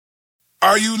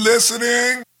Are you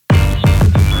listening?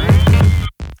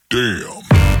 Damn.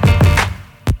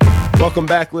 Welcome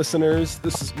back, listeners.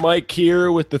 This is Mike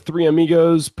here with the Three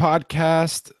Amigos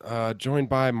podcast, joined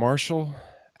by Marshall.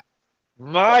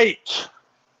 Mike,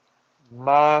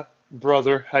 my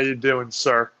brother, how you doing,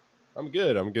 sir? I'm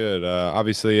good.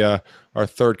 Obviously, our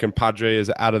third compadre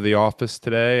is out of the office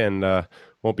today and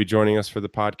won't be joining us for the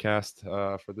podcast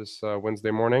for this Wednesday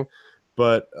morning.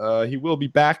 But he will be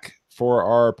back for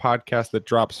our podcast that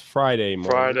drops Friday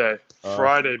morning.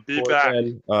 Friday, be back.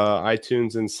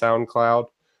 iTunes and SoundCloud.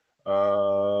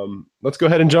 Let's go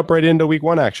ahead and jump right into week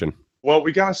one action. Well,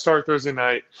 we got to start Thursday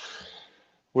night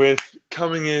with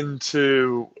coming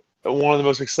into one of the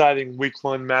most exciting week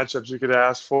one matchups you could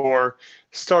ask for,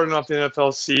 starting off the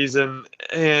NFL season.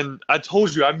 And I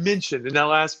told you, I mentioned in that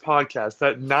last podcast,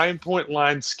 that 9-point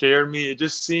line scared me. It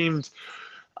just seemed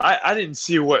I didn't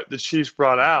see what the Chiefs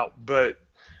brought out, but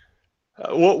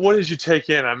what did you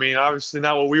take in? I mean, obviously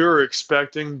not what we were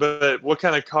expecting, but what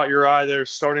kind of caught your eye there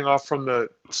starting off from the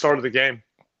start of the game?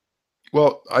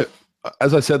 Well,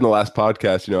 as I said in the last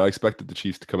podcast, I expected the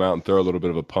Chiefs to come out and throw a little bit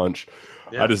of a punch.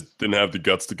 Yeah. I just didn't have the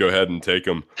guts to go ahead and take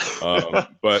them. But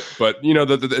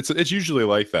it's usually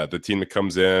like that. The team that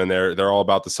comes in, they're all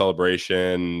about the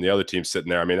celebration. The other team's sitting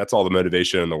there. I mean, that's all the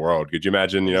motivation in the world. Could you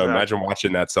imagine? Imagine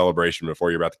watching that celebration before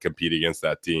you're about to compete against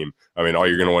that team. I mean, all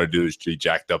you're going to want to do is be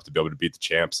jacked up to be able to beat the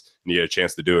champs, and you get a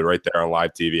chance to do it right there on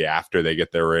live TV after they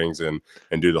get their rings and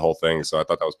do the whole thing. So I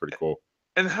thought that was pretty cool.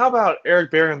 And how about Eric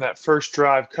Berry on that first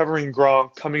drive, covering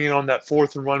Gronk, coming in on that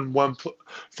fourth and one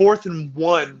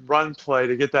run play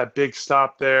to get that big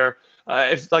stop there?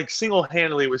 If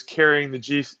single-handedly was carrying the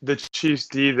Chiefs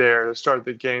D there to start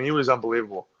the game, he was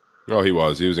unbelievable. Oh, he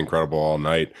was incredible all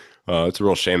night. It's a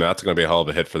real shame that's going to be a hell of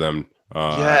a hit for them.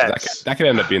 Yes. That could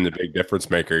end up being the big difference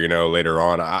maker, later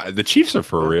on. The Chiefs are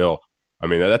for real. I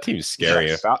mean, that team is scary.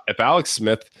 Yes. If Alex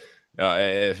Smith.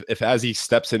 If as he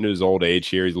steps into his old age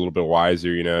here, he's a little bit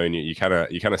wiser, and you kind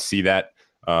of see that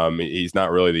he's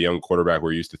not really the young quarterback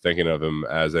we're used to thinking of him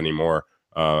as anymore.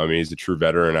 I mean, he's a true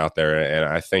veteran out there, and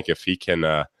I think if he can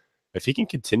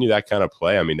continue that kind of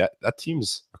play, I mean that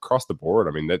team's across the board.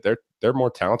 I mean they're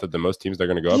more talented than most teams they're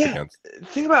going to go up against.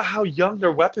 Think about how young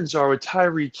their weapons are with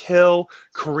Tyreek Hill,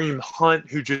 Kareem Hunt,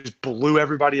 who just blew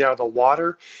everybody out of the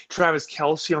water, Travis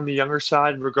Kelce on the younger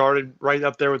side, regarded right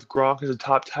up there with Gronk as a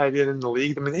top tight end in the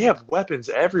league. I mean, they have weapons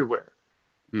everywhere.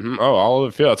 Mm-hmm. Oh, all over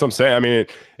the field. That's what I'm saying. I mean,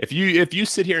 if you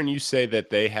sit here and you say that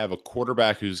they have a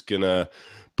quarterback who's gonna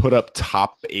put up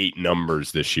top 8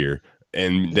 numbers this year,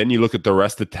 and then you look at the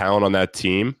rest of the talent on that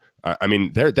team, I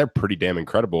mean, they're pretty damn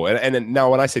incredible. And now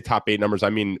when I say top 8 numbers,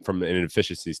 I mean from an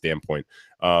efficiency standpoint.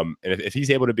 And if he's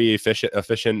able to be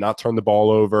efficient, not turn the ball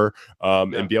over,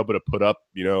 and be able to put up,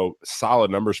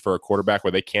 solid numbers for a quarterback where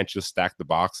they can't just stack the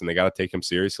box and they got to take him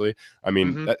seriously. I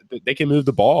mean, they can move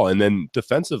the ball. And then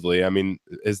defensively, I mean,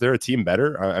 is there a team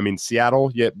better? I mean,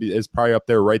 Seattle is probably up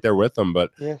there right there with them. But,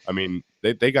 I mean,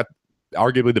 they got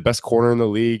arguably the best corner in the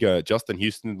league. Justin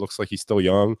Houston looks like he's still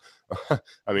young.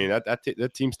 I mean,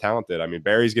 that team's talented. I mean,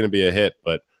 Barry's going to be a hit,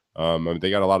 but they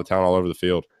got a lot of talent all over the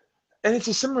field. And it's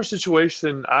a similar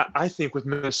situation, I think, with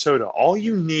Minnesota. All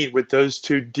you need with those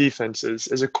two defenses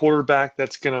is a quarterback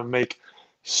that's going to make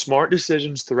smart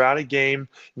decisions throughout a game,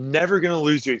 never going to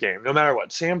lose you a game, no matter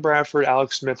what. Sam Bradford,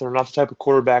 Alex Smith are not the type of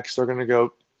quarterbacks that are going to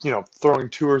go, throwing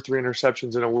 2 or 3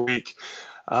 interceptions in a week.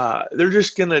 They're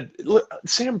just going to –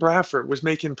 Sam Bradford was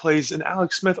making plays, and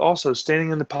Alex Smith also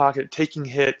standing in the pocket, taking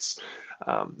hits.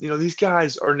 These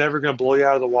guys are never going to blow you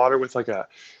out of the water with like a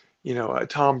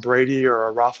Tom Brady or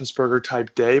a Roethlisberger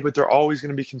type day, but they're always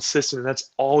going to be consistent, and that's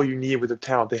all you need with the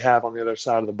talent they have on the other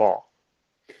side of the ball.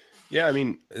 Yeah, I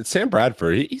mean, Sam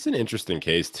Bradford, he's an interesting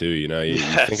case too. You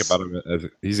think about him as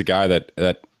he's a guy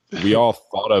that we all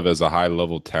thought of as a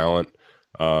high-level talent.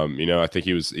 I think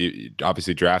he was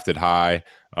obviously drafted high,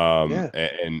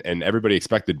 and everybody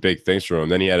expected big things from him.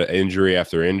 Then he had an injury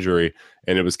after injury,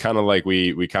 and it was kind of like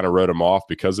we kind of wrote him off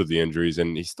because of the injuries.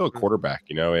 And he's still a quarterback,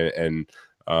 and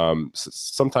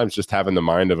sometimes just having the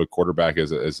mind of a quarterback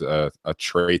is a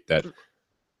trait that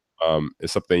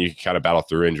is something you can kind of battle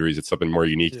through injuries. It's something more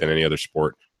unique than any other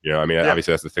sport.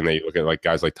 Obviously that's the thing that you look at, like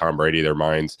guys like Tom Brady, their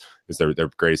minds is their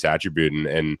greatest attribute.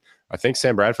 And I think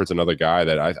Sam Bradford's another guy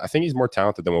that I think he's more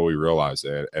talented than what we realize.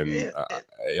 I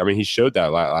mean, he showed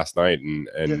that last night,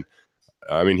 and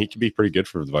I mean, he could be pretty good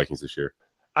for the Vikings this year.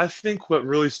 I think what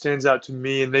really stands out to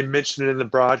me, and they mentioned it in the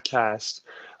broadcast,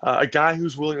 a guy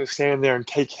who's willing to stand there and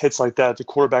take hits like that at the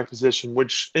quarterback position,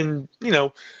 which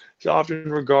is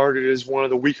often regarded as one of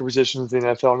the weaker positions in the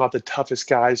NFL, not the toughest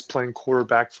guys playing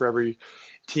quarterback for every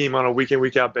team on a week in,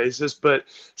 week out basis. But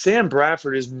Sam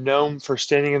Bradford is known for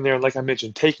standing in there, like I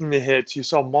mentioned, taking the hits. You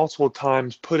saw multiple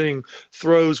times putting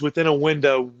throws within a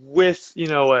window with,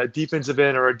 a defensive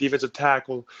end or a defensive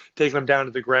tackle, taking them down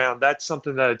to the ground. That's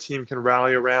something that a team can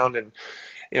rally around. And,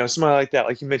 somebody like that,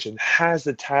 like you mentioned, has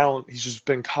the talent. He's just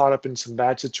been caught up in some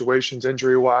bad situations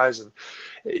injury-wise. And,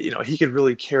 he could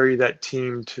really carry that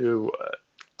team to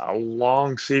a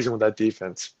long season with that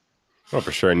defense. Oh,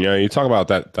 for sure. And, you talk about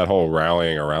that whole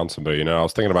rallying around somebody. I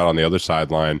was thinking about on the other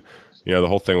sideline, the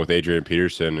whole thing with Adrian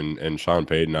Peterson and Sean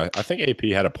Payton. I think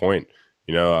AP had a point.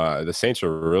 The Saints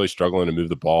are really struggling to move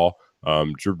the ball.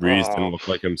 Drew Brees didn't look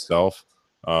like himself.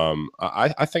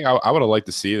 I think I would have liked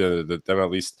to see them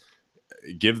at least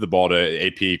give the ball to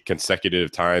AP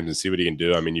consecutive times and see what he can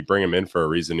do. I mean, you bring him in for a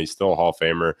reason. He's still a Hall of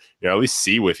Famer. At least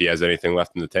see if he has anything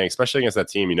left in the tank, especially against that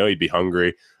team. He'd be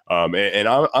hungry. And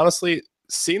honestly,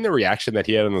 seeing the reaction that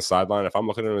he had on the sideline, if I'm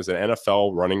looking at him as an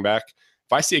NFL running back,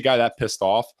 if I see a guy that pissed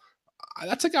off,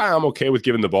 that's a guy I'm okay with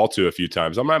giving the ball to a few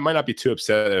times. I might not be too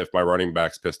upset if my running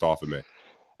back's pissed off at me.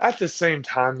 At the same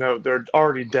time, though, they're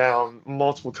already down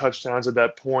multiple touchdowns at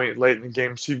that point late in the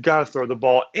game, so you've got to throw the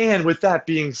ball. And with that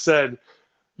being said,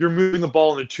 you're moving the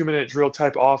ball in a 2-minute drill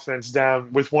type offense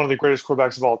down with one of the greatest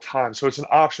quarterbacks of all time. So it's an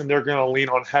option they're going to lean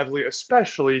on heavily,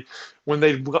 especially when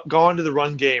they've gone to the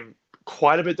run game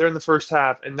quite a bit there in the first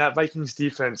half, and that Vikings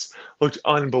defense looked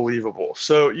unbelievable.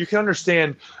 So you can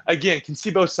understand, again, can see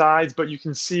both sides, but you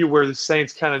can see where the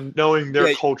Saints kind of knowing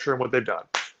their culture and what they've done.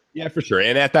 Yeah, for sure.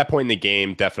 And at that point in the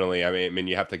game, definitely, I mean,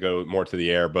 you have to go more to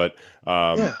the air. But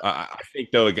I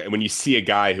think, though, when you see a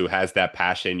guy who has that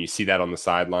passion, you see that on the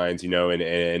sidelines, and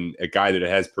a guy that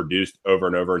has produced over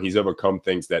and over, and he's overcome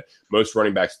things that most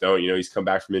running backs don't. He's come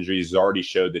back from injury. He's already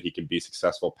showed that he can be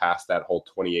successful past that whole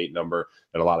 28 number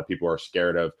that a lot of people are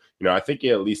scared of. I think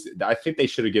I think they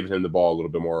should have given him the ball a little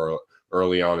bit more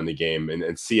early on in the game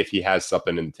and see if he has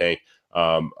something in the tank,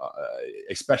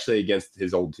 especially against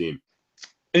his old team.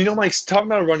 And, Mike, talking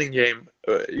about a running game,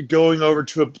 going over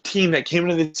to a team that came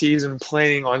into the season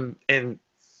planning on and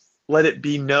let it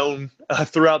be known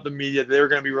throughout the media they were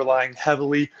going to be relying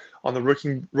heavily on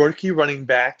the rookie running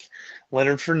back,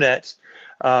 Leonard Fournette,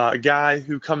 a guy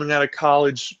who coming out of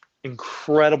college,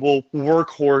 incredible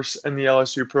workhorse in the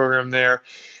LSU program there.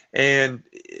 And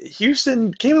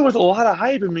Houston came in with a lot of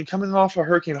hype. I mean, coming off of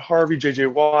Hurricane Harvey, J.J.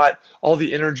 Watt, all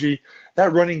the energy,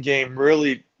 that running game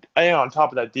really – and on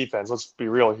top of that defense, let's be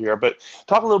real here. But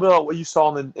talk a little bit about what you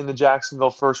saw in the Jacksonville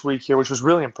first week here, which was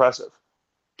really impressive.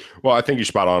 Well, I think you're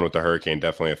spot on with the hurricane.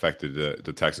 Definitely affected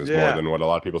the Texans more than what a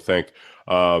lot of people think.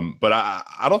 But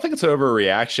I don't think it's an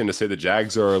overreaction to say the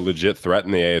Jags are a legit threat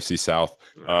in the AFC South.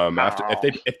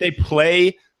 If they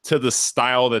play to the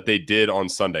style that they did on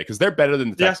Sunday, because they're better than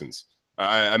the Texans.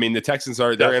 I mean, the Texans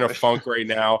they're in a funk right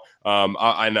now.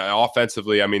 And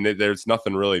offensively, I mean, there's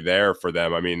nothing really there for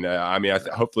them.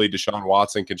 Hopefully Deshaun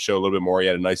Watson can show a little bit more. He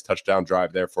had a nice touchdown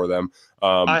drive there for them.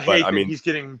 I hate that he's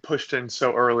getting pushed in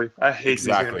so early. I hate he's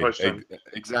getting pushed in.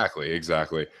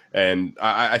 Exactly. And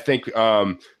I think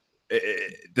the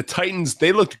Titans,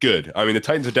 they looked good. I mean, the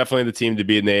Titans are definitely the team to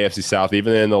beat in the AFC South,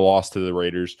 even in the loss to the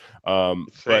Raiders.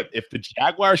 But if the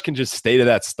Jaguars can just stay to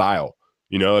that style,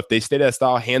 if they stay to that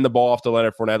style, hand the ball off to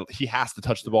Leonard Fournette, he has to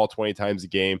touch the ball 20 times a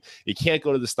game. You can't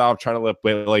go to the style of trying to let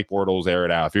Blake Bortles air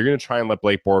it out. If you're going to try and let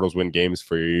Blake Bortles win games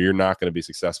for you, you're not going to be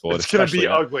successful. It's going to be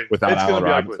ugly without Allen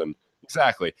Robinson. Ugly.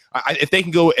 Exactly. If they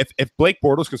can go, if Blake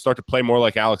Bortles can start to play more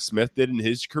like Alex Smith did in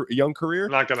his young career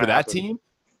for that team,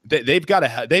 they've got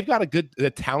a good,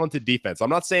 talented defense. I'm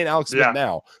not saying Alex Smith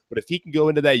now, but if he can go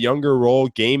into that younger role,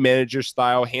 game manager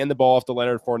style, hand the ball off to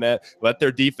Leonard Fournette, let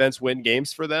their defense win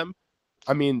games for them.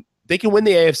 I mean, they can win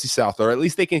the AFC South, or at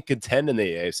least they can contend in the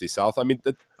AFC South. I mean,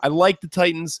 I like the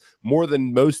Titans more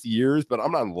than most years, but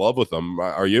I'm not in love with them.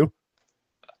 Are you?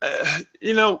 That's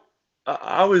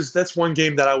one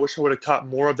game that I wish I would have caught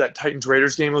more of. That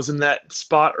Titans-Raiders game was in that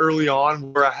spot early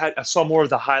on where I saw more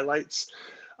of the highlights.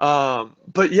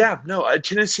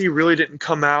 Tennessee really didn't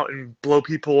come out and blow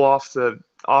people off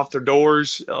their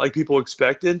doors like people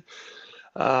expected.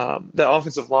 That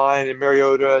offensive line and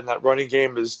Mariota and that running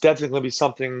game is definitely going to be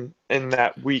something in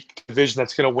that weak division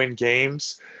that's going to win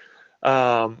games.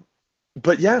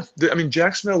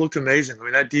 Jacksonville looked amazing. I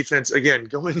mean, that defense, again,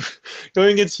 going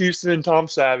against Houston and Tom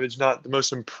Savage, not the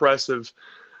most impressive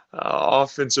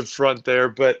offensive front there,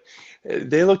 but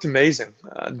they looked amazing.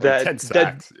 10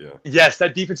 sacks. Yes,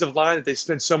 that defensive line that they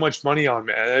spent so much money on,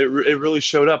 man, it really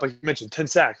showed up. Like you mentioned, 10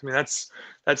 sacks. I mean, that's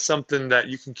something that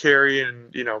you can carry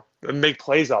and, make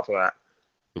plays off of that.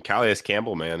 And Calais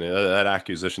Campbell, man, that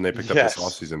acquisition they picked up this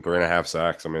offseason, 3.5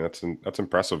 sacks. I mean, that's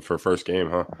impressive for a first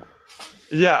game, huh?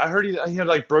 Yeah, I heard he had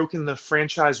like broken the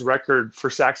franchise record for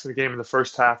sacks in the game in the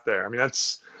first half there. I mean,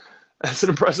 that's an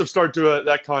impressive start to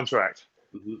that contract.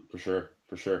 For sure,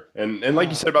 for sure. And like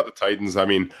you said about the Titans, I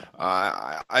mean,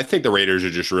 I think the Raiders are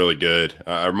just really good.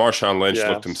 Marshawn Lynch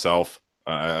looked Yes. himself.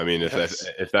 I mean, Yes.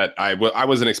 if that I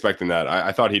wasn't expecting that.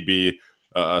 I thought he'd be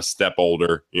a step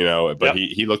older, but Yep.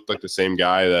 he looked like the same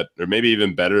guy that, or maybe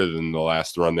even better than the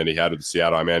last run that he had with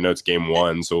Seattle. I mean, I know it's game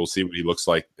one, so we'll see what he looks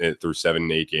like through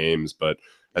 7-8 games. But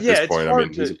at Yeah, this it's point, I hard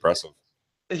mean, he's to impressive.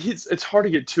 it's hard to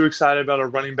get too excited about a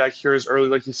running back here as early,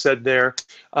 like you said there.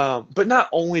 But not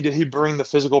only did he bring the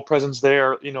physical presence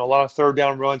there, a lot of third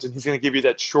down runs, and he's going to give you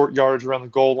that short yardage around the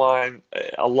goal line,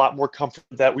 a lot more comfort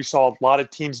that we saw a lot of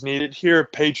teams needed here,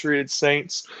 Patriots,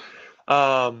 Saints.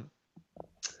 Um,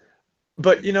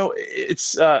 but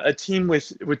it's a team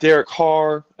with Derek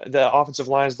Carr. The offensive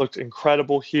lines looked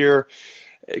incredible here.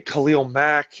 Khalil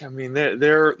Mack. I mean,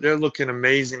 they're looking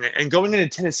amazing. And going into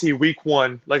Tennessee week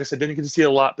one, like I said, didn't get to see a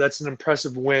lot, but that's an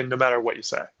impressive win no matter what you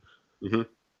say. Mm-hmm.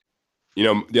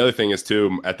 The other thing is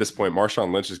too, at this point,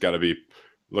 Marshawn Lynch has got to be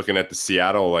looking at the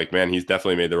Seattle like, man, he's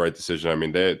definitely made the right decision. I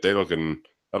mean, that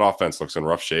offense looks in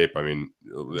rough shape. I mean,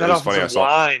 That it was funny. I offensive saw.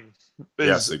 line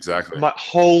Yes, is exactly.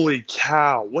 holy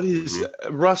cow. What is Mhm.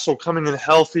 Russell coming in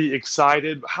healthy,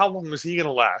 excited? How long is he going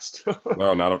to last?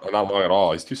 No, not long at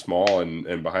all. He's too small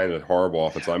and behind a horrible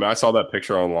offense line. I mean, I saw that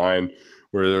picture online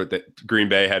where Green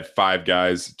Bay had 5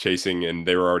 guys chasing, and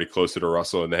they were already closer to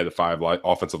Russell, and they had the 5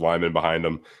 offensive linemen behind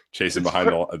them chasing behind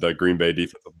the Green Bay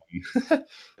defensive line.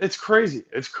 It's crazy.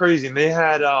 It's crazy. And they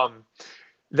had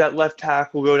that left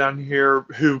tackle go down here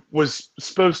who was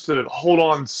supposed to hold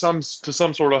on to some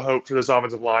sort of hope for this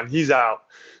offensive line. He's out.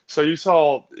 So you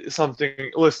saw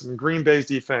something. Listen, Green Bay's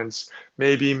defense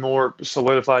may be more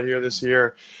solidified here this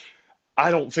year. I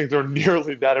don't think they're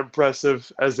nearly that impressive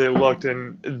as they looked.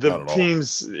 And the Not at all.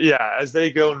 teams, yeah, as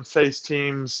they go and face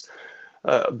teams,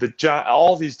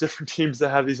 all these different teams that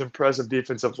have these impressive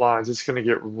defensive lines, it's going to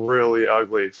get really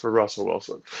ugly for Russell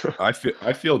Wilson. I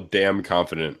feel damn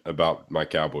confident about my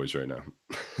Cowboys right now.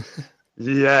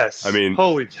 Yes. I mean,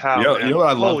 holy cow, man. you know what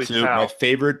I love Holy too? cow. My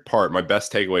favorite part, my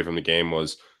best takeaway from the game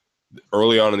was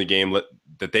early on in the game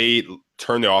that they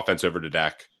turned the offense over to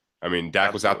Dak. I mean,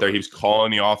 Dak was out there. He was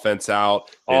calling the offense out.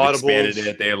 They expanded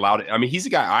it. They allowed it. I mean, he's a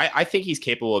guy. I think he's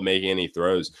capable of making any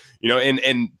throws.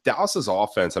 And Dallas's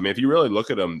offense. I mean, if you really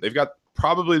look at them, they've got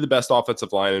probably the best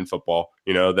offensive line in football.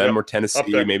 Them or Tennessee,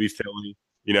 maybe Philly.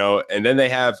 And then they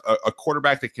have a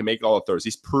quarterback that can make all the throws.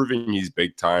 He's proving he's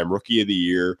big time, rookie of the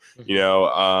year.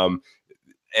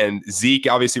 And Zeke,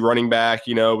 obviously running back.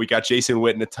 We got Jason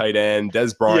Witten, a tight end, Des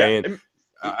Bryant. Yeah.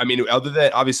 I mean, other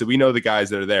than obviously we know the guys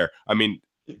that are there. I mean,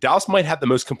 Dallas might have the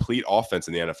most complete offense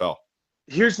in the NFL.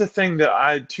 Here's the thing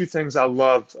two things I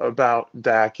love about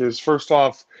Dak is, first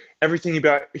off, everything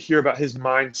you hear about his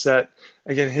mindset,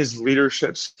 again, his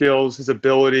leadership skills, his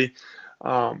ability,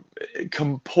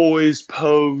 composed,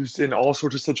 posed in all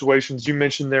sorts of situations. You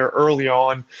mentioned there early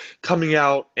on, coming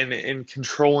out and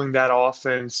controlling that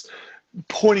offense,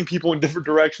 pointing people in different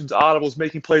directions, audibles,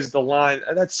 making plays at the line.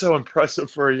 That's so impressive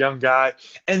for a young guy.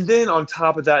 And then on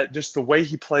top of that, just the way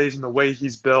he plays and the way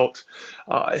he's built,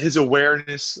 his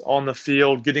awareness on the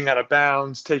field, getting out of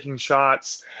bounds, taking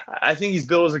shots. I think he's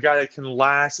built as a guy that can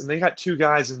last. And they got 2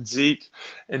 guys in Zeke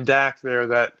and Dak there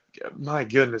that, my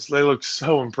goodness, they look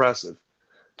so impressive.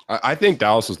 I think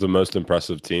Dallas was the most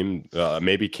impressive team,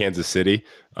 maybe Kansas City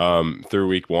through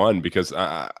week one, because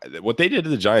what they did to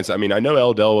the Giants, I mean, I know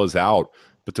L. was out,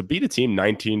 but to beat a team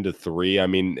 19-3, I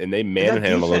mean, and they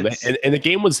manhandled them. And the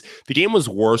game was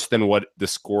worse than what the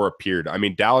score appeared. I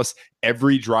mean, Dallas,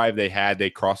 every drive they had, they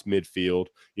crossed midfield.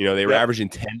 They were averaging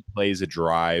 10 plays a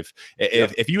drive.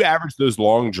 If you average those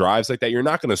long drives like that, you're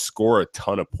not going to score a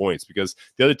ton of points because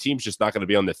the other team's just not going to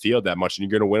be on the field that much, and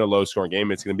you're going to win a low-scoring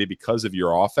game. It's going to be because of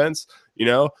your offense,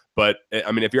 But,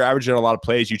 I mean, if you're averaging a lot of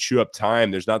plays, you chew up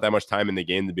time. There's not that much time in the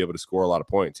game to be able to score a lot of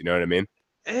points. You know what I mean?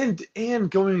 And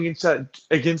going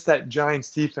against that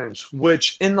Giants defense,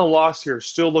 which in the loss here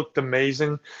still looked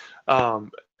amazing. I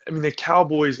mean, the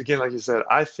Cowboys, again, like you said,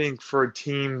 I think for a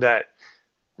team that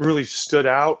really stood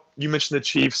out, you mentioned the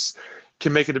Chiefs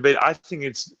can make a debate. I think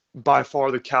it's by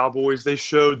far the Cowboys. They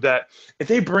showed that if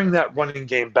they bring that running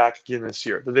game back again this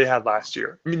year that they had last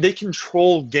year, I mean, they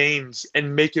control games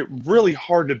and make it really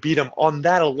hard to beat them on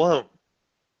that alone.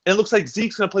 And it looks like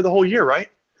Zeke's going to play the whole year,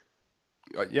 right?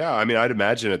 Yeah, I mean, I'd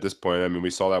imagine at this point. I mean, we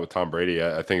saw that with Tom Brady.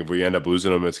 I think if we end up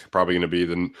losing him, it's probably going to be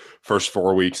the first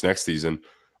 4 weeks next season.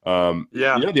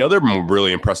 The other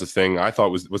really impressive thing I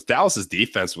thought was Dallas's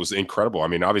defense was incredible. I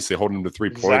mean, obviously holding them to 3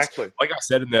 points. Exactly. Like I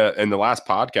said in the last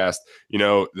podcast,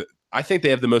 I think they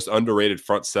have the most underrated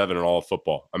front seven in all of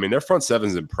football. I mean, their front seven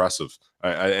is impressive,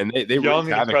 and they Young wreak and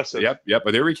havoc. impressive. Yep,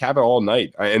 but they wreak havoc all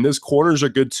night. And those corners are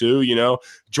good too. You know,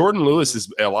 Jordan Lewis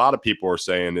is a lot of people are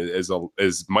saying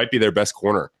is might be their best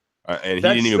corner, and he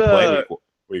didn't even play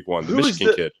week one. The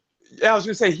Michigan kid. Yeah, I was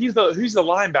gonna say he's the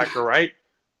linebacker, right?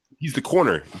 He's the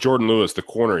corner. Jordan Lewis, the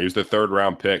corner. He was the 3rd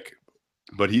round pick,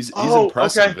 but he's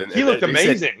impressive. Okay. He looked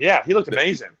amazing. He looked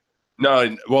amazing.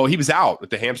 No, well, he was out with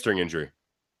the hamstring injury.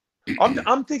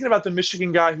 I'm thinking about the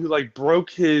Michigan guy who like broke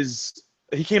his.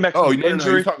 He came back from injury. No,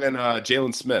 you're talking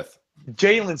Jalen Smith.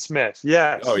 Jalen Smith,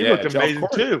 yes. Oh, he yeah, looked amazing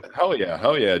too. Hell yeah,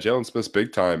 Jalen Smith's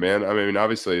big time, man. I mean,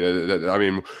 obviously,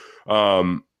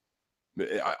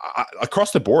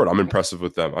 across the board, I'm impressive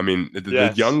with them. I mean,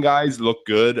 the young guys look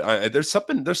good. There's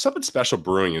something special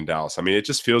brewing in Dallas. I mean, it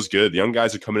just feels good. The young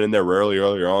guys are coming in there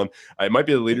earlier on. It might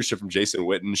be the leadership from Jason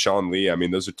Witten, Sean Lee. I mean,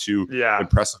 those are 2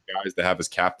 impressive guys to have as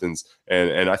captains,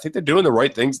 and I think they're doing the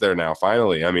right things there now.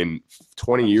 Finally, I mean,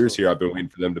 20 years here, I've been waiting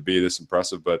for them to be this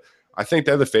impressive, but I think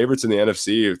they're the favorites in the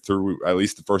NFC through at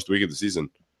least the first week of the season.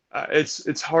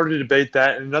 It's hard to debate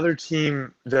that. And another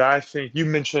team that I think you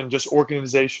mentioned, just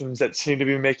organizations that seem to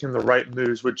be making the right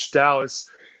moves, which Dallas,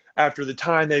 after the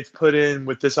time they've put in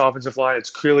with this offensive line, it's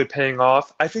clearly paying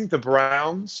off. I think the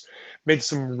Browns made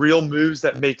some real moves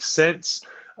that make sense.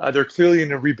 They're clearly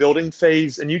in a rebuilding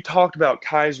phase. And you talked about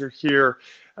Kaiser here.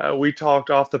 We talked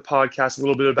off the podcast a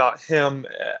little bit about him.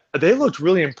 They looked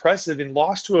really impressive and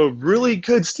lost to a really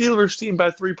good Steelers team by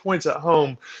 3 points at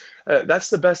home. That's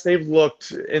the best they've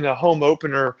looked in a home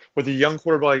opener with a young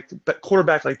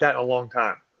quarterback like that in a long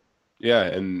time. Yeah,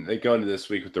 and they go into this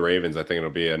week with the Ravens. I think it'll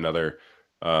be another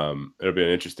it'll be an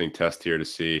interesting test here to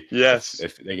see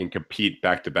if they can compete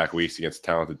back-to-back weeks against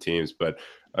talented teams. But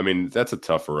I mean, that's a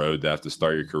tough road to have to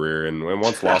start your career. And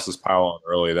once losses pile on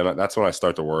early, then that's when I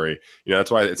start to worry. You know,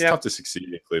 that's why it's tough to succeed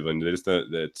in Cleveland.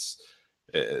 It's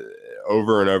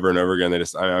over and over and over again.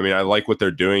 I mean, I like what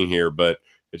they're doing here, but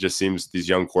it just seems these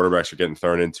young quarterbacks are getting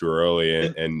thrown in too early,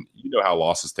 and you know how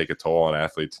losses take a toll on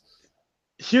athletes.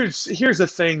 Here's the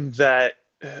thing that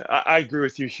I agree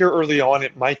with you. Here early on,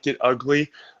 it might get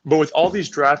ugly, but with all these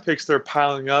draft picks they're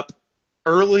piling up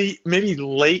early, maybe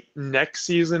late next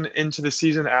season into the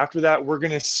season after that, we're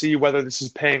going to see whether this is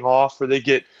paying off or they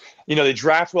get, they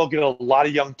draft well, get a lot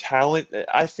of young talent.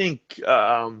 I think,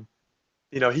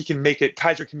 he can make it,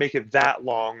 Kaiser can make it that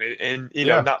long and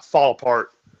not fall apart.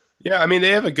 Yeah, I mean, they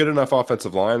have a good enough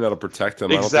offensive line that'll protect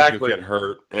them. Exactly. I don't think he'll get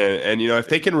hurt. And if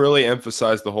they can really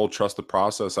emphasize the whole trust the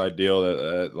process ideal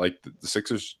that like the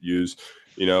Sixers use,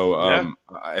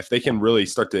 if they can really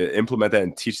start to implement that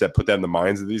and teach that, put that in the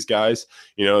minds of these guys,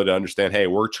 to understand, hey,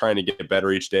 we're trying to get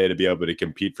better each day to be able to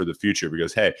compete for the future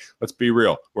because, hey, let's be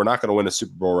real. We're not going to win a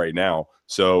Super Bowl right now.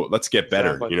 So let's get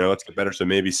better, let's get better. So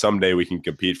maybe someday we can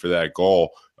compete for that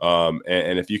goal.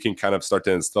 And if you can kind of start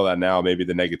to instill that now, maybe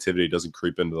the negativity doesn't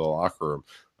creep into the locker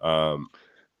room.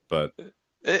 And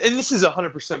this is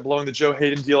 100% blowing the Joe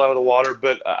Hayden deal out of the water,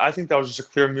 but I think that was just a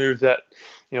clear move that,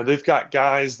 they've got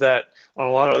guys that on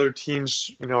a lot of other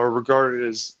teams, are regarded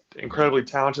as incredibly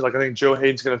talented. Like I think Joe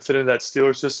Hayden's going to fit into that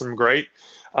Steelers system great.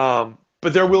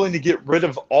 But they're willing to get rid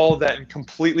of all of that and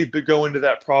completely go into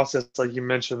that process like you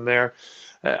mentioned there.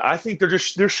 I think they're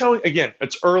showing, again,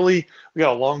 it's early. We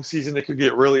got a long season that could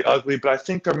get really ugly, but I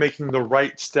think they're making the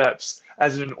right steps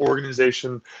as an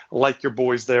organization like your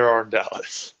boys there are in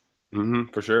Dallas. Mm-hmm,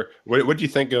 for sure. What do you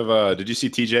think of, did you see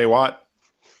TJ Watt?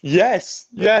 Yes.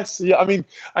 Yeah. I mean,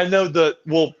 I know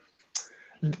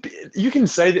you can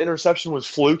say the interception was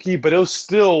fluky, but it was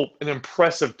still an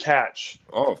impressive catch.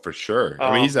 Oh, for sure.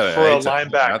 I mean, he's a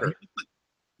linebacker.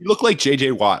 He looked like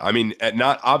J.J. Watt. I mean,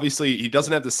 not obviously he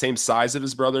doesn't have the same size of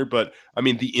his brother, but I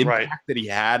mean the impact that he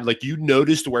had. Like you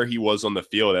noticed where he was on the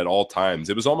field at all times.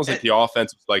 It was almost like the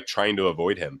offense was like trying to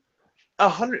avoid him.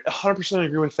 100%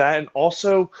 agree with that. And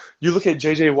also, you look at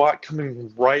J.J. Watt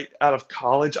coming right out of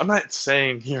college. I'm not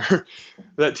saying here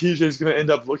that TJ is going to end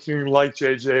up looking like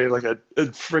J.J., like a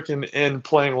freaking end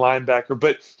playing linebacker,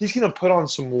 but he's going to put on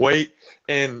some weight,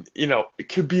 and it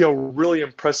could be a really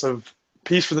impressive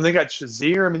piece for them. They got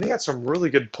Shazier. I mean, they got some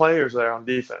really good players there on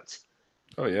defense.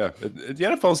 Oh, yeah. The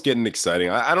NFL is getting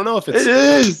exciting. I don't know if it's...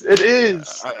 It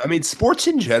is. I mean, sports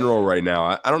in general right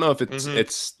now, I don't know if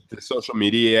it's the social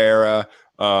media era,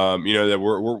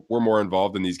 that we're more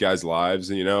involved in these guys' lives,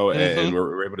 and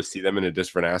we're able to see them in a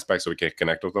different aspect so we can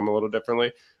connect with them a little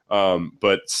differently.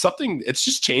 But it's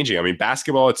just changing. I mean,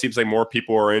 basketball, it seems like more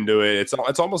people are into it.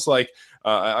 It's almost like,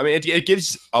 it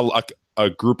gives a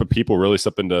group of people really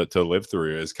something to live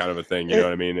through is kind of a thing, you know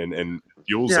what I mean? And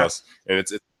fuels us. And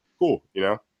it's cool,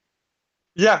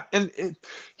 Yeah, and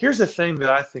here's the thing that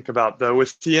I think about though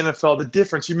with the NFL, the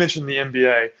difference you mentioned the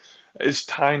NBA is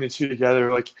tying the two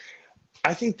together. Like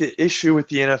I think the issue with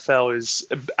the NFL is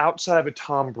outside of a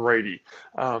Tom Brady,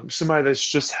 somebody that's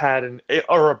just had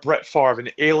or a Brett Favre, an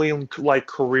alien-like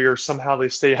career. Somehow they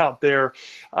stay out there,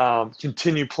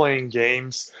 continue playing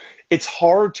games. It's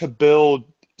hard to build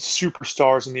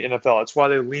superstars in the NFL. That's why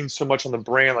they lean so much on the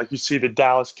brand. Like you see the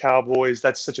Dallas Cowboys,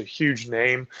 that's such a huge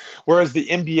name. Whereas the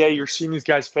NBA, you're seeing these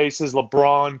guys' faces,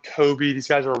 LeBron, Kobe, these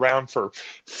guys are around for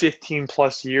 15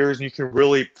 plus years, and you can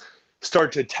really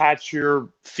start to attach your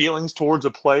feelings towards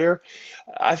a player.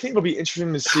 I think it'll be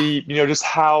interesting to see, just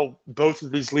how both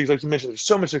of these leagues, like you mentioned, there's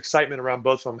so much excitement around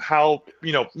both of them. How,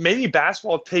 maybe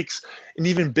basketball takes an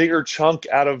even bigger chunk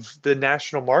out of the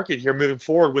national market here moving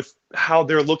forward with how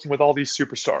they're looking with all these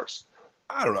superstars.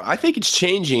 I don't know. I think it's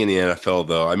changing in the NFL,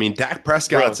 though. I mean, Dak Really?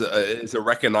 Prescott's is a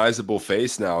recognizable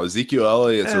face now. Ezekiel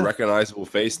Elliott's a Eh. recognizable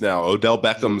face now. Odell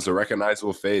Beckham's a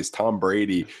recognizable face. Tom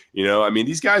Brady. I mean,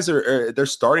 these guys they're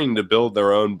starting to build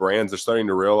their own brands. They're starting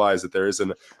to realize that there is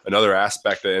another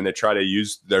aspect, and they try to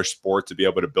use their sport to be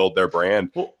able to build their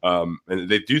brand. Well, And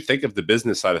they do think of the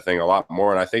business side of thing a lot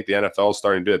more. And I think the NFL is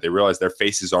starting to do it. They realize their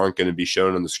faces aren't going to be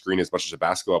shown on the screen as much as a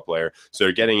basketball player. So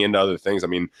they're getting into other things. I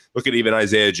mean, look at even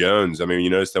Isaiah Jones. I mean, you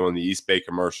notice them on the East Bay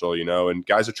commercial, and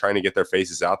guys are trying to get their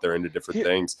faces out there into different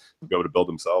things to be able to build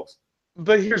themselves.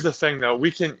 but here's the thing, though.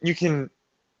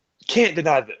 Can't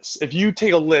deny this. If you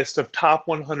take a list of top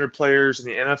 100 players in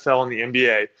the NFL and the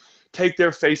NBA, take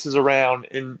their faces around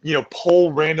and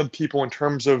poll random people in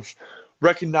terms of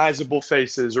recognizable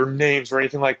faces or names or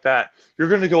anything like that, you're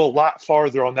going to go a lot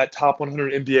farther on that top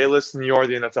 100 NBA list than you are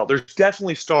the NFL. There's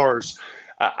definitely stars.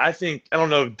 I think I don't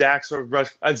know if Dax or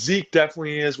Zeke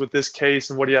definitely is with this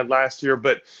case and what he had last year,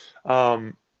 but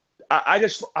I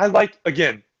like,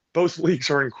 again, both leagues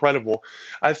are incredible.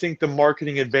 I think the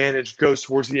marketing advantage goes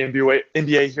towards the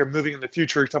NBA here moving in the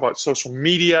future. You talk about social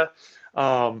media.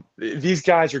 These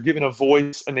guys are given a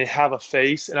voice and they have a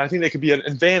face, and I think they could be an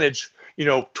advantage,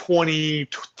 20,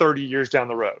 30 years down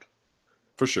the road.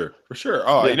 For sure. For sure.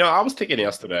 Oh, Yeah. I was thinking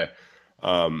yesterday,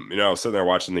 I was sitting there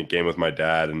watching the game with my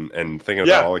dad and thinking about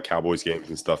Yeah. all the Cowboys games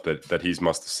and stuff that he's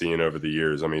must have seen over the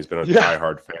years. I mean, he's been a Yeah.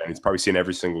 diehard fan. He's probably seen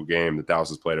every single game that Dallas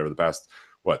has played over the past,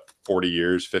 40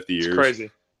 years, 50 It's years.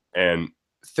 crazy. And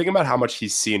think about how much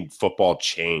he's seen football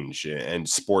change and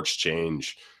sports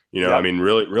change. Yep. I mean,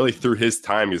 really, really through his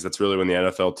time, because that's really when the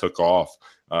NFL took off.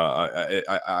 I'd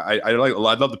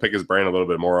love to pick his brain a little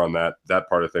bit more on that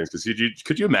part of things, because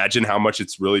could you imagine how much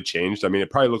it's really changed? I mean,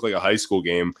 it probably looked like a high school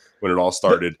game when it all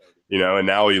started, and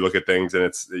now you look at things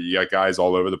and you got guys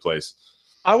all over the place.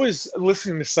 I was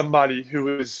listening to somebody who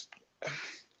was,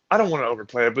 I don't want to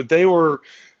overplay it, but they were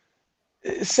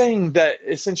saying that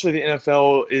essentially the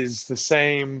NFL is the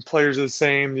same, players are the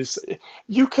same.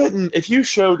 You couldn't, if you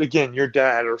showed, again, your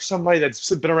dad or somebody that's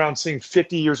been around seeing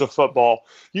 50 years of football,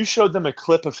 you showed them a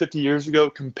clip of 50 years ago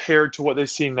compared to what they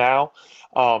see now.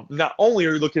 Not only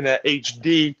are you looking at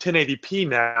HD 1080p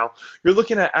now, you're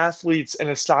looking at athletes and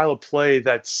a style of play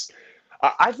that's,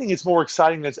 I think it's more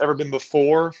exciting than it's ever been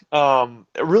before,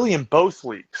 really in both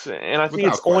leagues. And I think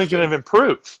Without it's only going question. to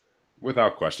improve.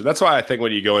 Without question. That's why I think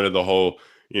when you go into the whole,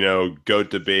 GOAT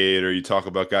debate, or you talk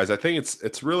about guys, I think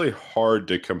it's really hard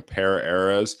to compare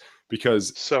eras,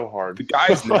 because So hard. the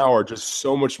guys now are just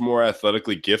so much more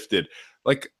athletically gifted.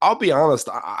 Like, I'll be honest,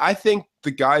 I think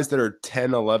the guys that are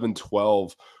 10, 11,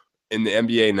 12 in the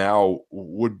NBA now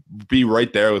would be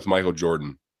right there with Michael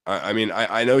Jordan. I mean,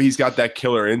 I know he's got that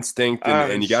killer instinct,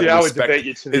 and you got to I would respect debate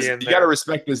you to the end you got to there.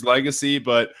 respect his legacy,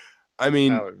 but I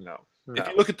mean, No. if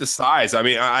you look at the size, I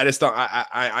mean, I just don't.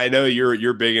 I know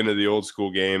you're big into the old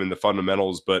school game and the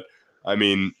fundamentals, but I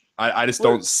mean, I just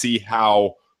Well, don't see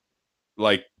how,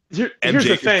 like, here's MJ the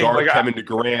could thing. guard Like, Kevin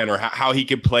Durant, or how he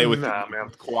could play with nah, man.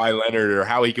 Kawhi Leonard, or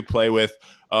how he could play with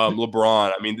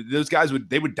LeBron. I mean, those guys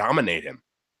would dominate him.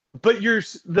 But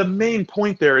the main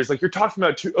point there is, like, you're talking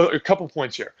about a couple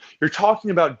points here. You're talking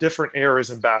about different eras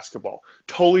in basketball,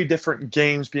 totally different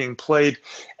games being played,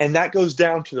 and that goes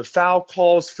down to the foul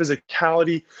calls,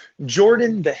 physicality.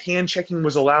 Jordan, the hand checking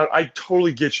was allowed. I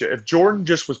totally get you. If Jordan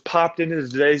just was popped into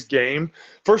today's game,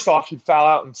 first off, he'd foul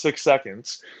out in 6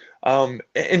 seconds,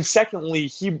 and secondly,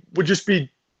 he would just be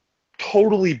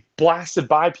totally blasted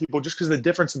by people just because of the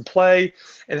difference in play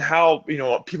and how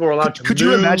people are allowed to Could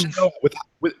move. you imagine though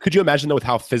could you imagine though with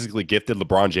how physically gifted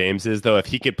LeBron James is though, if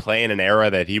he could play in an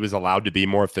era that he was allowed to be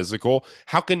more physical?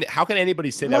 How can anybody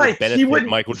say that would benefit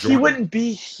Michael Jordan?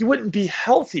 He wouldn't be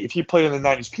healthy if he played in the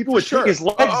 90s. People would take his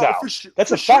legs out.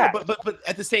 That's a fact. fact. But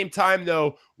at the same time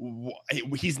though,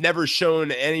 he's never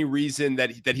shown any reason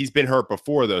that he's been hurt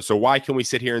before though. So why can we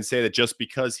sit here and say that just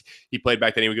because he played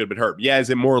back then he would have been hurt? Yeah, is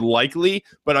it more likely?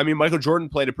 But I mean, Michael Jordan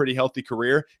played a pretty healthy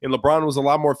career, and LeBron was a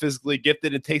lot more physically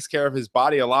gifted and takes care of his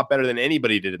body a lot better than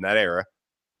anybody did in that era.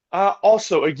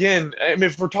 Also, again, I mean,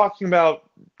 if we're talking about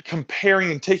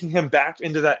comparing and taking him back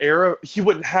into that era, he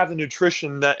wouldn't have the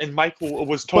nutrition and Michael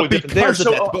was totally different there.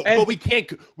 But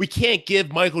we can't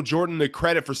give Michael Jordan the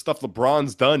credit for stuff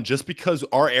LeBron's done just because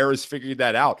our era's figured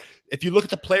that out. If you look at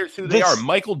the players who they are,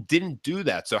 Michael didn't do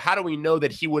that. So how do we know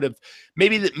that he would have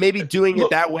maybe doing it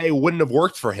that way wouldn't have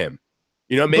worked for him?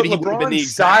 Maybe he would have been the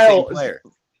exact same player.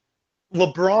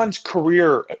 LeBron's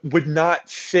career would not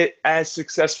fit as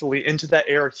successfly into that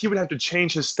era. He would have to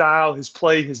change his style, his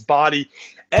play, his body,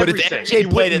 everything. But if MJ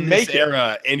played in this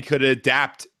era and could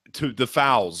adapt to the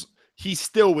fouls, he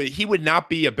would not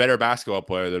be a better basketball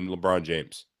player than LeBron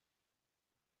James.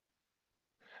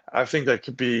 I think that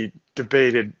could be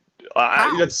debated.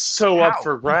 That's so up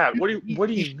for grabs. What do you mean?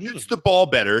 He shoots the ball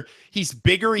better. He's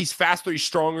bigger. He's faster. He's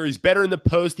stronger. He's better in the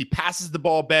post. He passes the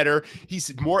ball better.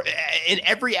 He's more in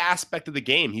every aspect of the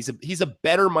game. He's a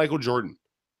better Michael Jordan.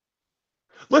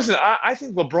 Listen, I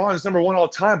think LeBron is number one all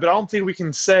time, but I don't think we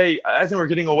can say. I think we're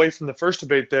getting away from the first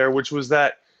debate there, which was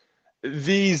that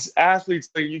these athletes,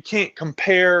 you can't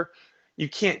compare. You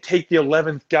can't take the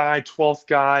 11th guy, 12th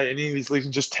guy, any of these leagues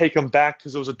and just take them back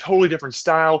because it was a totally different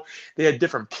style. They had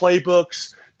different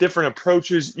playbooks, different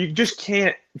approaches. You just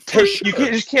can't take. Sure.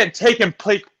 You can't take and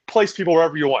place people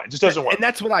wherever you want. It just doesn't work. And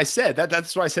that's what I said.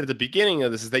 That's what I said at the beginning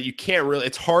of this, is that you can't really.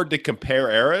 It's hard to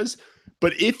compare eras,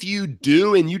 but if you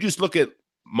do, and you just look at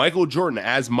Michael Jordan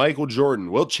as Michael Jordan,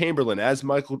 Wilt Chamberlain as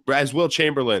Wilt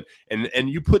Chamberlain, and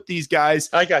you put these guys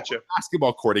I got you. on the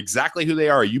basketball court exactly who they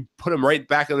are. You put them right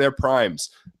back in their primes.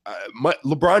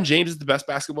 LeBron James is the best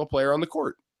basketball player on the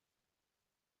court.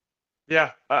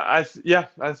 Yeah, I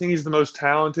think he's the most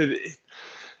talented.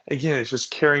 Again, it's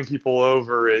just carrying people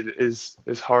over. It is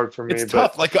hard for me. It's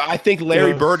tough. Like I think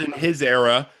Larry Bird in his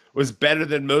era was better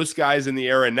than most guys in the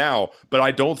era now, but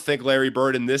I don't think Larry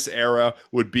Bird in this era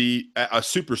would be a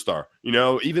superstar.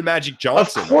 Even Magic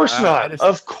Johnson. Of course not.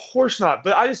 Of course not.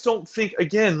 But I just don't think,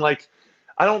 again,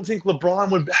 I don't think LeBron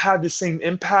would have the same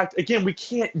impact. Again, we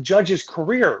can't judge his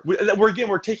career.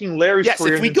 We're taking Larry's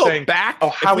career. If we go saying, back,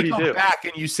 how would he do? Back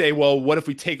and you say, well, what if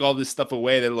we take all this stuff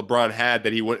away that LeBron had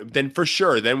that he would? Then for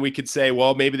sure, then we could say,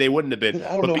 well, maybe they wouldn't have been.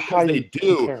 I don't know how they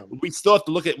do. We still have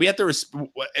to look at. We have to.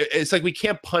 It's like we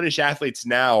can't punish athletes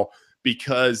now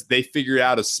because they figured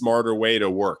out a smarter way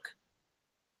to work.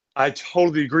 I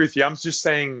totally agree with you. I'm just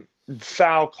saying.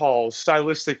 Foul calls,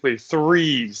 stylistically,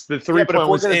 threes. The 3-point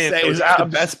was in. It was the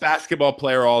best basketball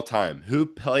player all time. Who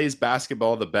plays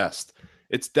basketball the best?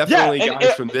 It's definitely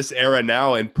guys from this era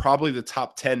now, and probably the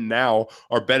top 10 now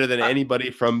are better than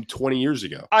anybody from 20 years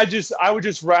ago. I would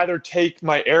just rather take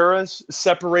my eras,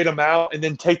 separate them out, and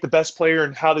then take the best player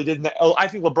and how they did. I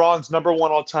think LeBron's number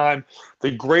one all time,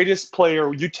 the greatest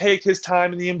player. You take his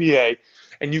time in the NBA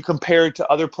and you compare it to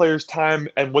other players' time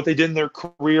and what they did in their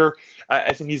career,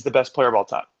 I think he's the best player of all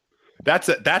time. That's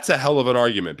a hell of an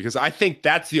argument, because I think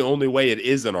that's the only way it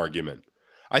is an argument.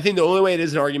 I think the only way it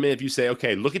is an argument if you say,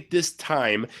 okay, look at this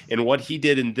time and what he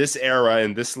did in this era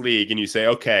in this league, and you say,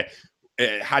 okay,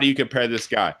 how do you compare this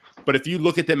guy? But if you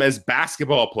look at them as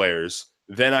basketball players,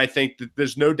 then I think that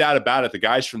there's no doubt about it. The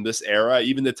guys from this era,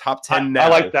 even the top 10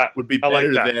 now, would be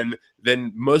better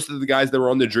than most of the guys that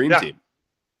were on the Dream Team.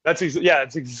 That's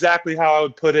exactly how I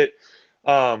would put it.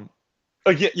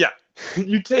 Again,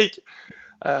 you take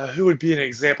who would be an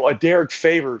example? A Derek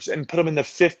Favors, and put him in the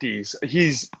 50s.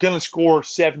 He's going to score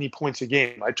 70 points a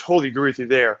game. I totally agree with you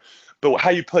there. But how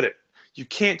you put it, you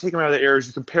can't take them out of the eras.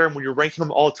 You compare them when you're ranking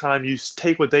them all time. You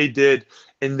take what they did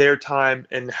in their time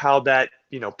and how that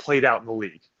played out in the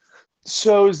league.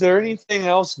 So, is there anything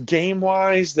else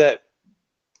game-wise that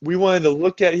we wanted to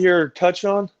look at here or touch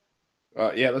on?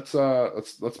 Let's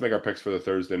make our picks for the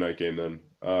Thursday night game then.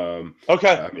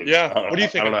 Okay. What do you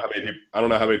think? I don't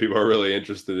know how many people are really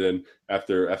interested in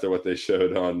after what they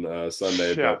showed on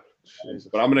Sunday. Yeah.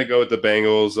 But I'm gonna go with the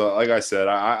Bengals. Like I said,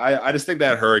 I just think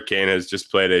that hurricane has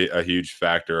just played a huge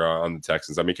factor on the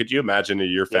Texans. I mean, could you imagine that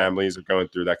your families are going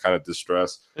through that kind of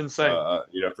distress? Insane.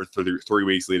 For 3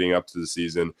 weeks leading up to the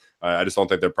season. I just don't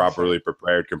think they're properly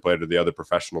prepared compared to the other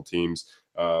professional teams.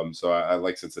 So I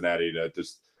like Cincinnati to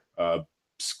just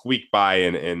squeak by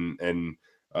and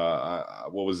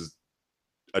what was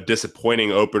a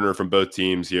disappointing opener from both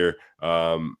teams here.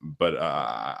 But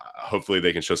hopefully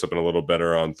they can show something a little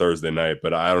better on Thursday night.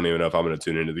 But I don't even know if I'm going to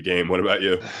tune into the game. What about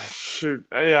you? Shoot.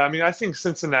 Yeah, I mean, I think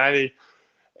Cincinnati,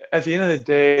 at the end of the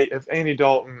day, if Andy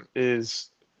Dalton is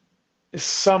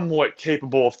somewhat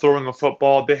capable of throwing the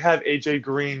football, they have A.J.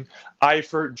 Green,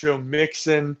 Eifert, Joe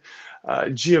Mixon, I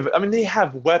mean, they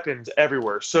have weapons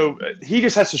everywhere. So he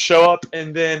just has to show up.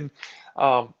 And then,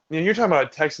 you're talking about a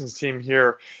Texans team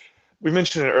here. We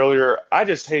mentioned it earlier. I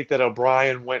just hate that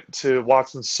O'Brien went to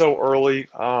Watson so early.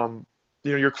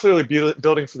 You're clearly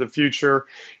building for the future.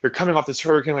 You're coming off this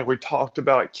hurricane like we talked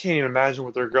about. I can't even imagine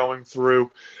what they're going through.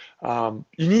 You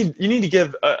need to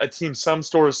give a team some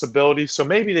sort of stability. So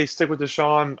maybe they stick with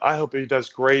Deshaun. I hope he does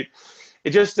great.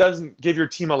 It just doesn't give your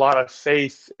team a lot of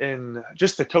faith in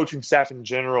just the coaching staff in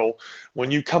general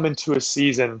when you come into a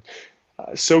season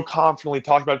so confidently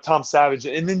talking about Tom Savage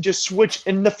and then just switch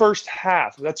in the first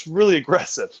half. That's really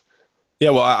aggressive. Yeah,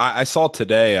 well, I saw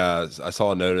today, I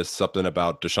saw a notice, something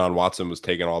about Deshaun Watson was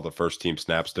taking all the first team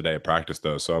snaps today at practice,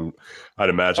 though. So I'd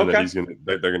imagine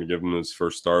that they're going to give him his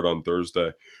first start on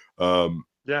Thursday.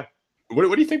 Yeah.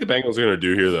 What do you think the Bengals are going to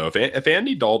do here, though? If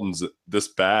Andy Dalton's this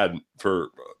bad for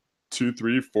 2,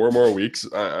 3, 4 more weeks,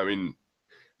 I mean,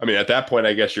 at that point,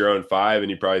 I guess you're 0-5,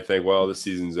 and you probably think, well, this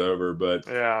season's over. But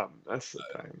yeah, that's the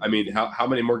thing. I mean, how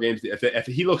many more games? If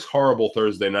he looks horrible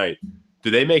Thursday night, do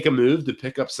they make a move to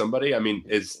pick up somebody? I mean,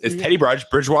 is Teddy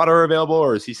Bridgewater available,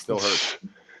 or is he still hurt?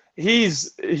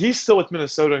 He's still with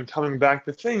Minnesota and coming back.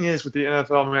 The thing is with the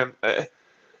NFL, man,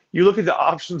 you look at the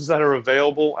options that are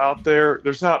available out there.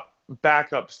 There's not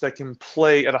backups that can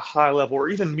play at a high level or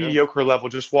even mediocre level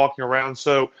just walking around.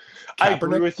 So I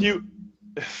agree with you.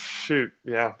 Shoot,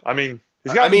 yeah. I mean,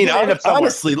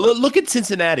 honestly, look at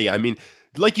Cincinnati. I mean,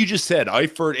 like you just said,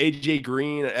 Eifert, A.J.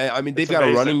 Green. I mean, they've got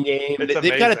a running game.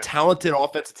 They've got a talented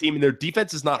offensive team, and their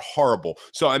defense is not horrible.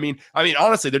 So, I mean,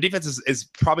 honestly, their defense is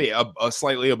probably a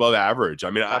slightly above average. I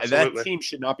mean, that team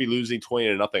should not be losing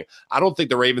 20-0. I don't think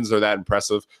the Ravens are that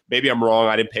impressive. Maybe I'm wrong.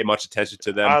 I didn't pay much attention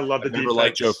to them. I love the defense. Never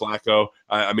liked Joe Flacco.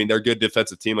 I mean, they're a good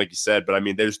defensive team, like you said, but I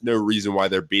mean, there's no reason why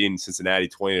they're beating Cincinnati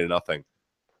 20-0.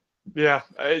 Yeah,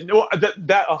 no,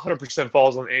 that 100%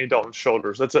 falls on Andy Dalton's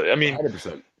shoulders.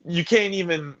 100%. You can't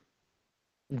even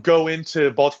go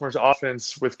into Baltimore's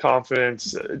offense with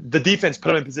confidence. The defense put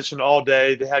them in position all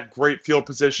day. They had great field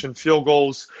position, field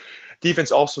goals.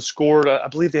 Defense also scored. I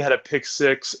believe they had a pick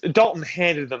 6. Dalton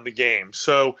handed them the game.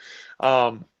 So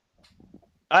I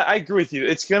agree with you.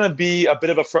 It's going to be a bit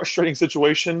of a frustrating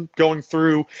situation going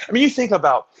through. I mean, you think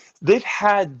about they've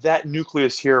had that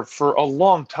nucleus here for a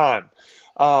long time.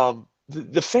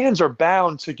 The fans are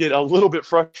bound to get a little bit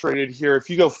frustrated here if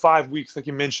you go 5 weeks, like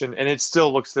you mentioned, and it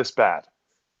still looks this bad.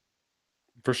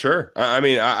 For sure. I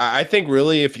mean, I think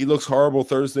really if he looks horrible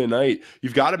Thursday night,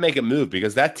 you've got to make a move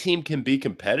because that team can be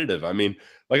competitive. I mean,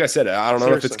 like I said, I don't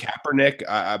know if it's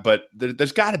Kaepernick, but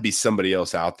there's got to be somebody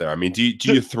else out there. I mean, do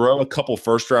you throw a couple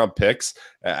first-round picks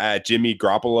at Jimmy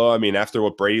Garoppolo? I mean, after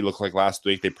what Brady looked like last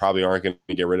week, they probably aren't going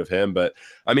to get rid of him. But,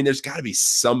 I mean, there's got to be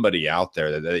somebody out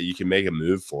there that you can make a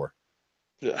move for.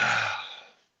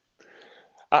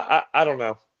 I don't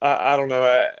know. I don't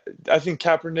know. I think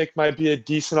Kaepernick might be a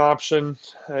decent option.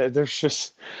 There's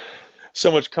just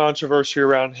so much controversy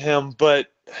around him.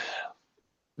 But,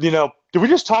 do we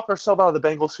just talk ourselves out of the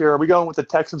Bengals here? Are we going with the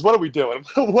Texans? What are we doing?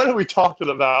 What are we talking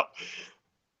about?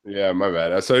 Yeah, my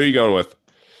bad. So who are you going with?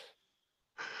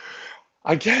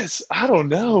 I guess. I don't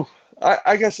know.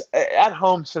 I guess at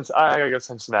home, since I got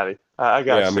Cincinnati. I'm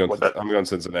going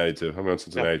Cincinnati too.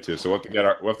 So we'll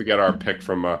have to get our pick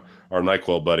from our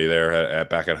NyQuil buddy there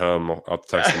back at home. I'll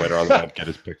text him later on and get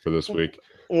his pick for this week.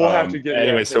 We'll have to get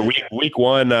anyway. So week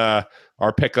 1, our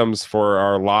pick'ems for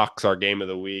our locks, our game of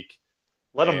the week.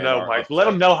 Let them know, Mike. Let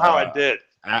them know how I did.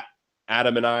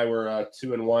 Adam and I were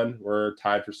 2-1. We're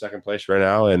tied for second place right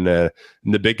now, and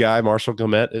the big guy Marshall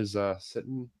Gomet is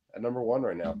sitting at number 1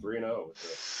 right now, 3-0.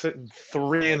 Sitting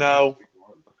 3-0.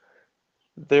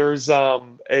 There's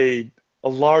a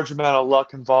large amount of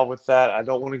luck involved with that. I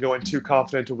don't want to go in too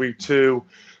confident to week 2,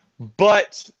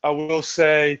 but I will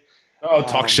say. Oh,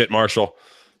 talk shit, Marshall.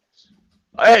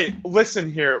 Hey, listen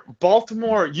here.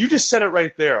 Baltimore, you just said it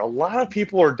right there. A lot of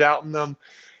people are doubting them.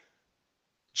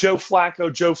 Joe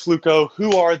Flacco, Joe Fluco,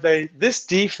 who are they? This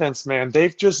defense, man,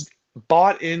 they've just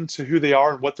bought into who they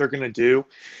are and what they're going to do.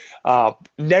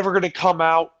 Never going to come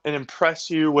out and impress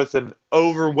you with an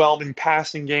overwhelming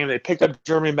passing game. They picked up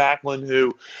Jeremy Maclin,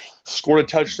 who scored a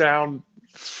touchdown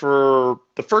for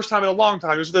the first time in a long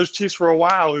time. There's those Chiefs for a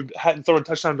while who hadn't thrown a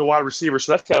touchdown to a wide receiver,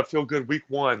 so that's got to feel good week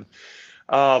 1.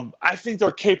 I think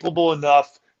they're capable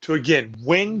enough to, again,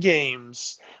 win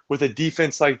games with a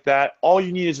defense like that. All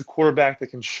you need is a quarterback that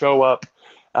can show up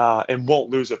and won't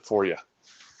lose it for you.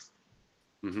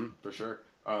 For sure.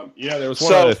 There was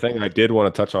one other thing I did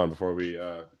want to touch on before we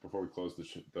close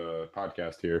the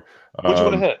podcast here. What you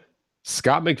want to hit?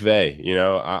 Scott McVay,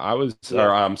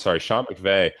 Sean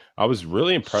McVay. I was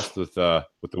really impressed with the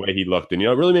way he looked, and it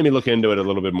really made me look into it a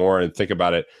little bit more and think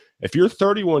about it. If you're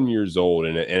 31 years old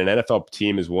and an NFL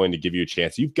team is willing to give you a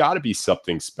chance, you've got to be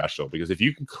something special, because if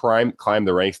you can climb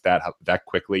the ranks that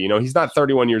quickly, he's not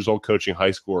 31 years old coaching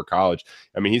high school or college.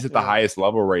 I mean, he's at the highest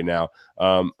level right now.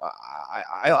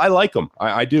 I like him.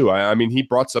 I do. I mean, he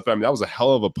brought something. I mean, that was a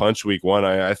hell of a punch week one.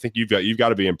 I think you've got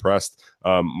to be impressed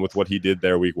with what he did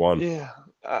there week one. Yeah.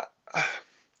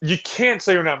 You can't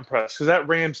say you're not impressed, because that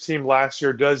Rams team last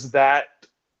year does that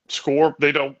score.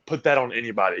 They don't put that on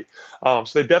anybody. So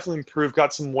they definitely improved,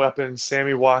 got some weapons.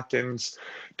 Sammy Watkins.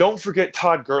 Don't forget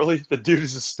Todd Gurley. The dude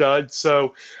is a stud.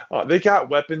 So they got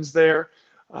weapons there.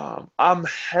 I'm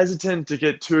hesitant to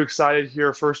get too excited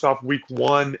here. First off, week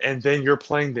one, and then you're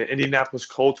playing the Indianapolis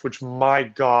Colts, which, my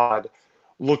God,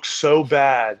 looks so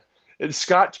bad. And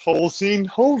Scott Tolzien,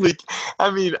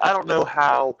 I don't know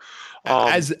how.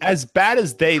 As bad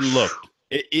as they looked,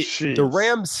 the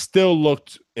Rams still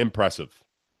looked impressive.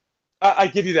 I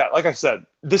give you that. Like I said,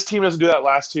 this team doesn't do that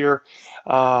last year.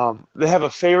 They have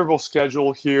a favorable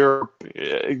schedule here.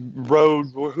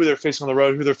 Who they're facing on the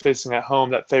road, who they're facing at home,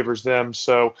 that favors them.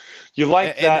 So you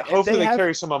like that. Hopefully they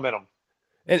carry some momentum.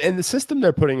 And the system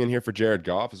they're putting in here for Jared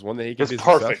Goff is one that he can be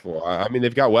successful. I mean,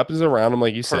 they've got weapons around him,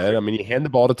 like you said. I mean, you hand the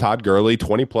ball to Todd Gurley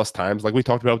 20-plus times, like we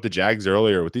talked about with the Jags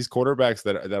earlier. With these quarterbacks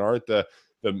that aren't the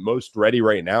most ready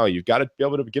right now, you've got to be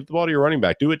able to give the ball to your running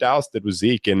back. Do what Dallas did with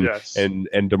Zeke and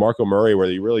DeMarco Murray, where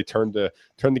you really turn the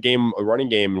game, a running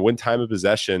game, and win time of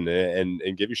possession,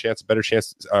 and give yourself a better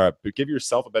chance to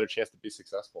be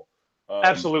successful.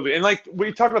 Absolutely. And like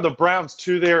we talked about the Browns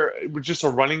too, there with just a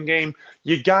running game,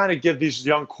 you got to give these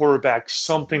young quarterbacks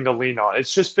something to lean on.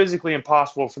 It's just physically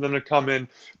impossible for them to come in,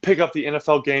 pick up the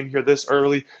NFL game here this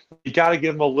early. You got to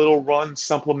give them a little run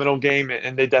supplemental game,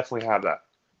 and they definitely have that.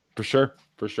 For sure.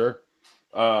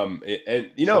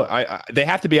 They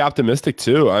have to be optimistic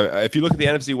too. If you look at the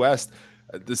NFC West,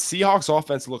 the Seahawks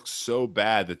offense looks so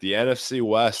bad that the NFC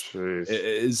West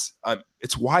it's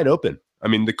wide open. I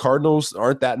mean, the Cardinals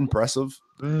aren't that impressive.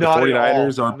 Not the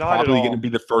 49ers are probably going to be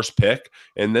the first pick.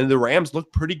 And then the Rams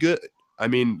look pretty good. I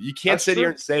mean, you can't sit here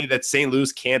and say that St.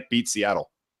 Louis can't beat Seattle.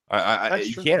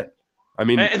 You can't. I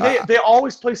mean, and they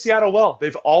always play Seattle well.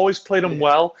 They've always played them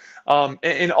well.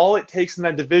 And all it takes in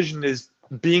that division is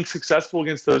being successful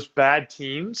against those bad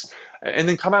teams, and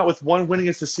then come out with one win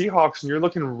against the Seahawks, and you're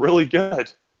looking really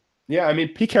good. Yeah, I mean,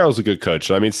 Pete Carroll's a good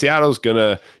coach. I mean, Seattle's going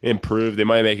to improve. They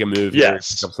might make a move here,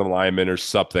 pick up some linemen or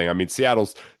something. I mean,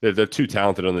 they're too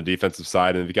talented on the defensive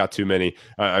side, and they've got too many.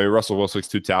 Russell Wilson's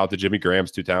too talented. Jimmy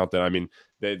Graham's too talented. I mean,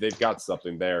 they've got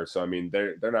something there. So, I mean,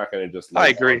 they're not going to just I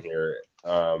agree here.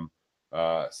 But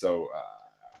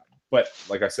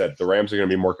like I said, the Rams are going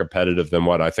to be more competitive than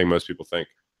what I think most people think.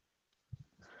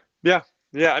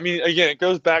 Yeah, I mean, again, it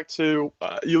goes back to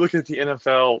you look at the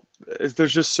NFL,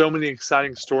 there's just so many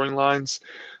exciting storylines.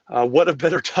 What a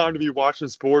better time to be watching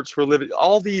sports. We're living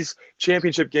all these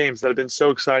championship games that have been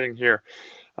so exciting here.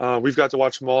 We've got to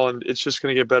watch them all, and it's just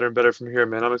going to get better and better from here,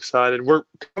 man. I'm excited. We're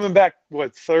coming back,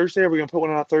 Thursday? Are we going to put one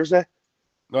on Thursday?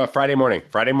 No, Friday morning.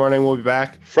 Friday morning we'll be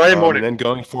back. Friday morning. And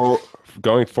then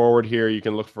going forward here, you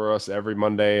can look for us every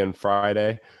Monday and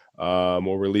Friday.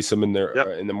 We'll release them in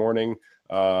the morning.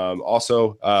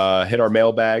 Also, hit our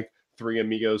mailbag,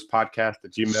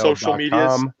 3amigospodcast@gmail.com. Social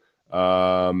medias.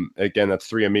 Again, that's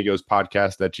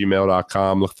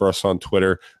 3amigospodcast@gmail.com. Look for us on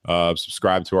Twitter.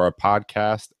 Subscribe to our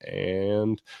podcast,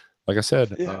 and like I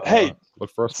said, hey,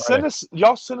 look for us. Send us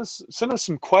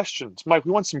some questions, Mike.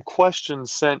 We want some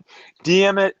questions sent.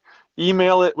 DM it,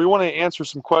 email it. We want to answer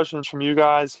some questions from you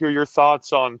guys. Hear your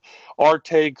thoughts on our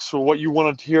takes or what you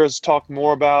want to hear us talk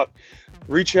more about.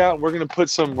 Reach out, and we're gonna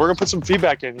put some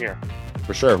feedback in here.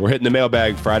 For sure, we're hitting the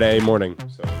mailbag Friday morning. So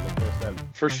look for us then.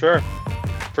 For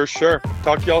sure.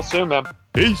 Talk to y'all soon, man.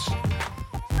 Peace.